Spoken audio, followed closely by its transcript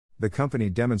The company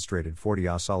demonstrated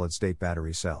 40Ah solid-state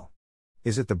battery cell.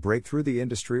 Is it the breakthrough the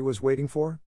industry was waiting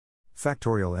for?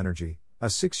 Factorial Energy, a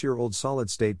 6-year-old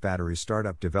solid-state battery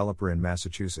startup developer in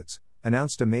Massachusetts,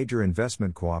 announced a major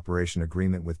investment cooperation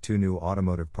agreement with two new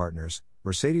automotive partners,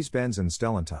 Mercedes-Benz and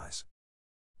Stellantis.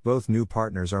 Both new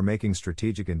partners are making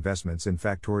strategic investments in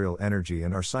Factorial Energy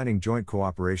and are signing joint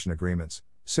cooperation agreements,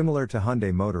 similar to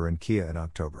Hyundai Motor and Kia in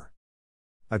October.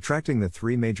 Attracting the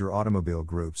three major automobile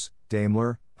groups,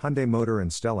 Daimler, Hyundai Motor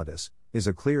and Stellantis, is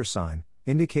a clear sign,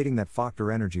 indicating that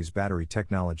Factor Energy's battery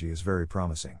technology is very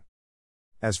promising.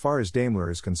 As far as Daimler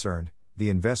is concerned,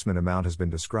 the investment amount has been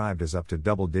described as up to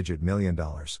double-digit million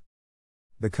dollars.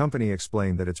 The company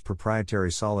explained that its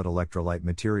proprietary solid electrolyte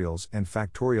materials and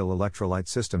Factorial electrolyte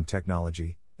system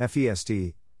technology,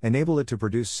 FEST, enable it to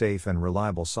produce safe and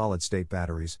reliable solid-state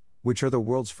batteries, which are the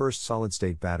world's first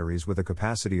solid-state batteries with a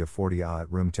capacity of 40 Ah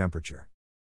at room temperature.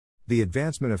 The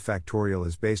advancement of Factorial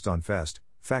is based on FEST,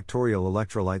 Factorial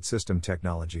electrolyte system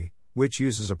technology, which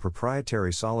uses a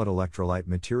proprietary solid electrolyte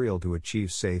material to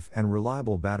achieve safe and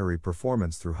reliable battery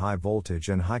performance through high voltage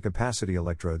and high capacity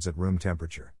electrodes at room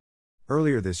temperature.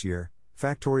 Earlier this year,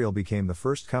 Factorial became the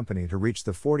first company to reach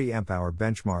the 40 amp-hour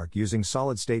benchmark using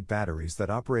solid-state batteries that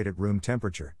operate at room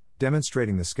temperature,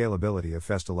 demonstrating the scalability of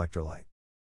FEST electrolyte.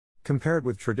 Compared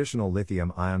with traditional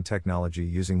lithium-ion technology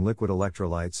using liquid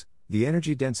electrolytes, the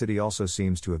energy density also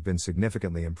seems to have been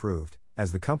significantly improved,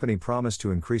 as the company promised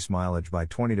to increase mileage by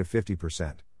 20 to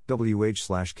 50%.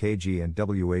 Wh/kg and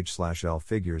Wh/L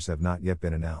figures have not yet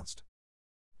been announced.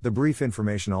 The brief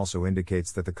information also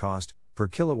indicates that the cost, per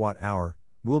kilowatt-hour,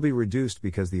 will be reduced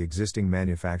because the existing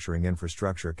manufacturing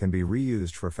infrastructure can be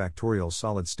reused for Factorial's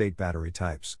solid-state battery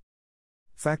types.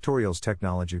 Factorial's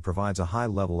technology provides a high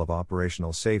level of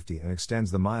operational safety and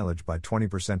extends the mileage by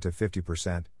 20% to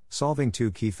 50%, solving two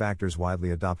key factors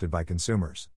widely adopted by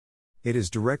consumers. It is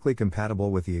directly compatible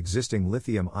with the existing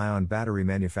lithium-ion battery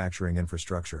manufacturing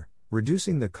infrastructure,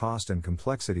 reducing the cost and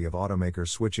complexity of automakers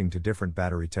switching to different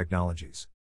battery technologies.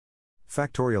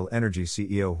 Factorial Energy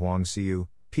CEO Huang Xiu,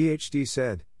 PhD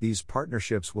said, "These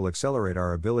partnerships will accelerate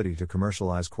our ability to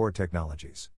commercialize core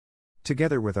technologies.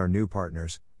 Together with our new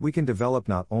partners, we can develop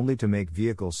not only to make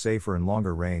vehicles safer and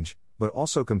longer range, but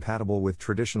also compatible with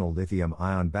traditional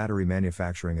lithium-ion battery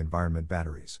manufacturing environment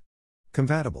batteries."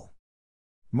 Compatible.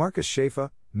 Markus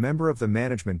Schäfer, member of the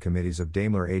management committees of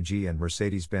Daimler AG and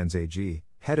Mercedes-Benz AG,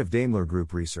 head of Daimler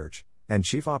Group Research, and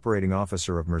chief operating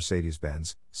officer of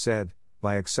Mercedes-Benz, said,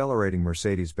 "By accelerating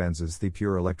Mercedes-Benz's the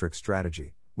pure electric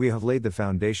strategy, we have laid the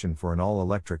foundation for an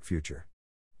all-electric future.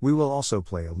 We will also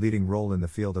play a leading role in the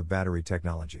field of battery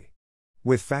technology.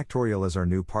 With Factorial as our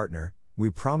new partner, we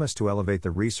promise to elevate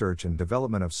the research and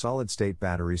development of solid-state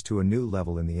batteries to a new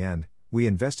level. In the end, we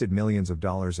invested millions of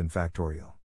dollars in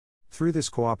Factorial. Through this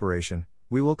cooperation,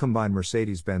 we will combine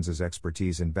Mercedes-Benz's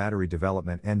expertise in battery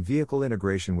development and vehicle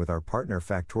integration with our partner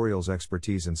Factorial's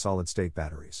expertise in solid-state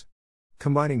batteries.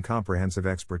 Combining comprehensive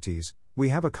expertise, we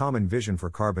have a common vision for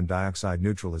carbon dioxide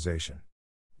neutralization.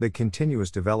 The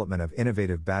continuous development of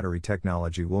innovative battery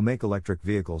technology will make electric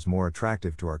vehicles more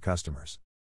attractive to our customers."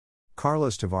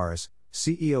 Carlos Tavares,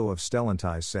 CEO of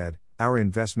Stellantis said, "Our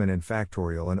investment in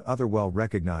Factorial and other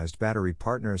well-recognized battery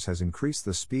partners has increased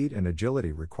the speed and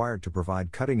agility required to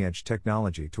provide cutting-edge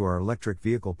technology to our electric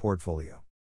vehicle portfolio.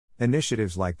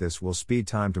 Initiatives like this will speed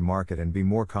time to market and be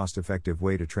more cost-effective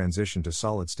way to transition to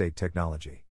solid-state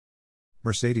technology."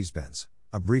 Mercedes-Benz,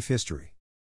 a brief history.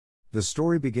 The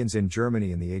story begins in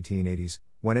Germany in the 1880s,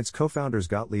 when its co-founders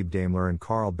Gottlieb Daimler and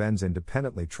Karl Benz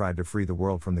independently tried to free the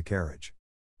world from the carriage.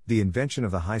 The invention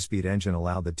of the high-speed engine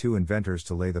allowed the two inventors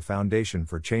to lay the foundation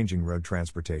for changing road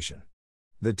transportation.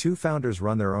 The two founders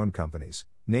run their own companies,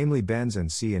 namely Benz &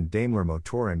 C and Daimler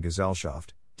Motoren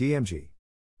Gesellschaft, DMG.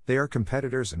 They are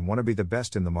competitors and want to be the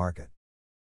best in the market.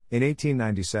 In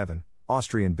 1897,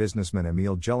 Austrian businessman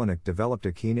Emil Jelinek developed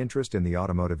a keen interest in the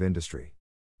automotive industry.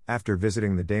 After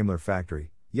visiting the Daimler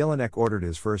factory, Jelinek ordered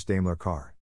his first Daimler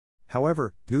car.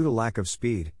 However, due to lack of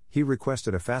speed, he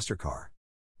requested a faster car.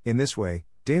 In this way,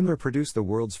 Daimler produced the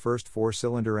world's first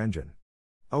four-cylinder engine.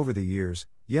 Over the years,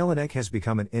 Jelinek has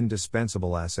become an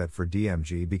indispensable asset for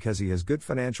DMG because he has good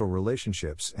financial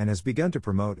relationships and has begun to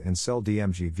promote and sell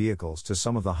DMG vehicles to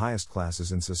some of the highest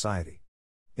classes in society.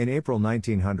 In April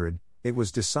 1900, it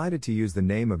was decided to use the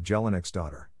name of Jelinek's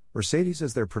daughter, Mercedes,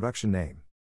 as their production name.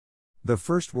 The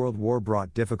First World War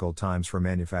brought difficult times for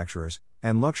manufacturers,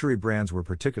 and luxury brands were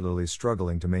particularly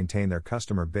struggling to maintain their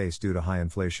customer base due to high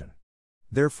inflation.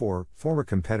 Therefore, former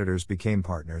competitors became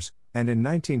partners, and in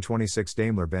 1926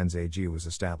 Daimler-Benz AG was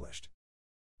established.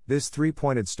 This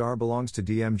three-pointed star belongs to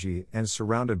DMG and is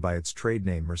surrounded by its trade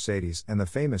name Mercedes and the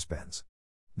famous Benz.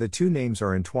 The two names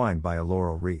are entwined by a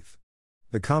laurel wreath.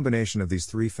 The combination of these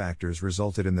three factors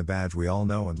resulted in the badge we all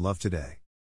know and love today.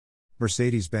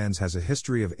 Mercedes-Benz has a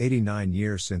history of 89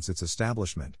 years since its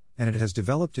establishment, and it has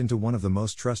developed into one of the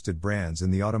most trusted brands in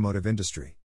the automotive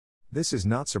industry. This is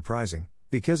not surprising,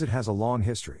 because it has a long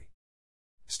history.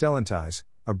 Stellantis,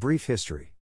 a brief history.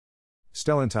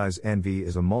 Stellantis NV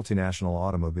is a multinational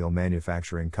automobile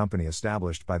manufacturing company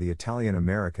established by the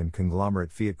Italian-American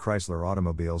conglomerate Fiat Chrysler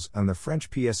Automobiles and the French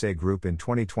PSA Group in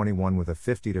 2021 with a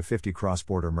 50-50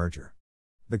 cross-border merger.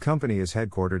 The company is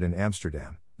headquartered in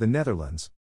Amsterdam, the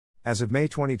Netherlands. As of May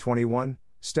 2021,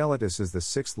 Stellantis is the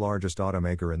sixth largest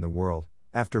automaker in the world,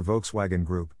 after Volkswagen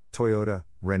Group, Toyota,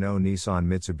 Renault Nissan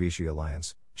Mitsubishi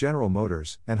Alliance, General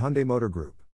Motors, and Hyundai Motor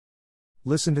Group.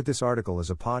 Listen to this article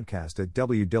as a podcast at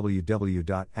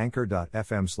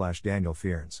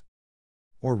www.anchor.fm/DanielFearns.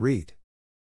 Or read.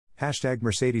 Hashtag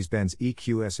Mercedes-Benz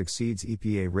EQS exceeds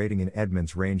EPA rating in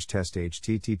Edmunds range test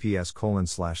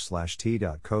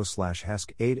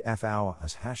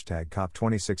https://t.co/hesc8f/hours hashtag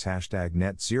COP26 hashtag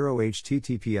net zero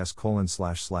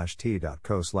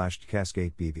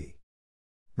https://t.co/cascade bb.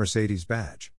 Mercedes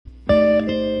badge.